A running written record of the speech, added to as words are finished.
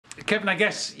Kevin, I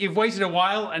guess you've waited a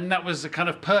while, and that was a kind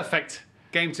of perfect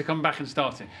game to come back and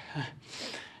start in.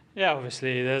 Yeah,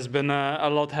 obviously there's been a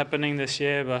lot happening this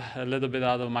year, but a little bit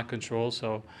out of my control.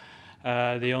 So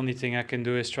the only thing I can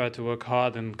do is try to work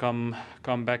hard and come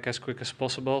back as quick as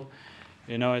possible.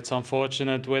 You know, it's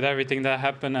unfortunate with everything that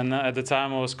happened, and at the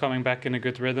time I was coming back in a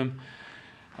good rhythm.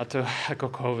 I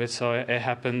got COVID, so it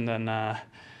happened, and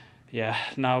yeah,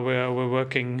 now we're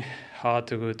working hard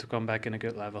to come back in a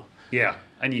good level. Yeah,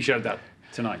 and you showed that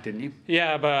tonight, didn't you?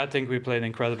 Yeah, but I think we played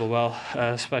incredibly well,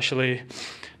 especially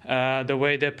the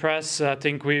way they press. I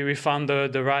think we found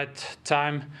the right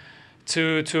time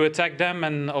to attack them,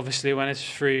 and obviously when it's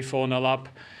 3-4-0 up,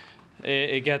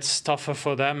 it gets tougher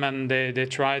for them, and they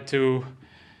try to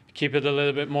keep it a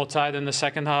little bit more tight in the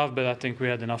second half, but I think we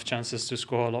had enough chances to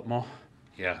score a lot more.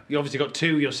 Yeah, you obviously got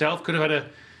 2 yourself. Could have had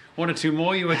one or 2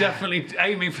 more. You were definitely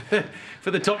aiming for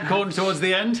the top corner towards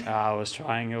the end. I was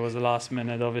trying. It was the last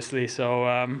minute, obviously. So,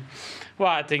 well,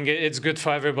 I think it's good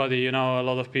for everybody. You know, a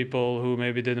lot of people who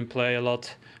maybe didn't play a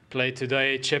lot played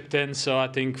today, chipped in. So I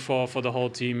think for the whole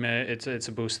team, it's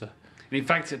a booster. And in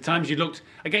fact, at times you looked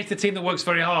against a team that works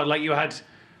very hard, like you had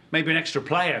maybe an extra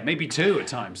player, maybe 2 at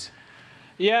times.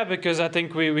 Yeah, because I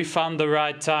think we found the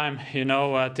right time. You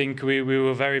know, I think we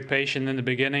were very patient in the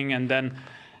beginning, and then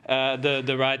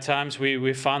the right times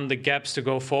we found the gaps to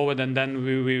go forward, and then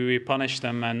we punished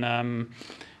them, and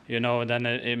you know, then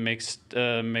it makes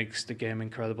the game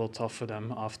incredible tough for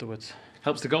them afterwards.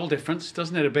 Helps the goal difference,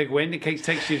 doesn't it? A big win. It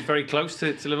takes you very close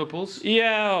to Liverpool's.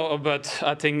 Yeah, but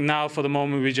I think now for the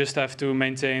moment we just have to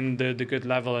maintain the good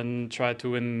level and try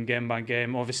to win game by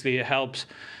game. Obviously it helps,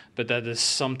 but that is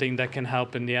something that can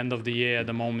help in the end of the year. At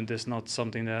the moment, it's not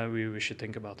something that we should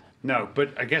think about. No, but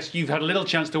I guess you've had a little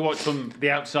chance to watch from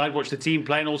the outside, watch the team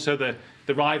play and also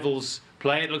the rivals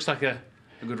play. It looks like a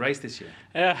good race this year.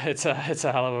 Yeah, it's a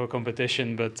hell of a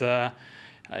competition, but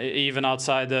even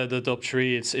outside the top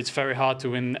 3, it's very hard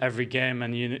to win every game.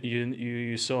 And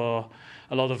you saw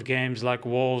a lot of games like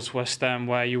Wolves, West Ham,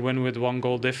 where you win with 1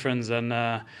 goal difference, and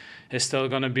it's still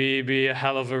going to be a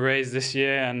hell of a race this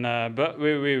year. And but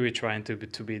we're trying to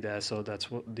be there, so that's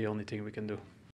the only thing we can do.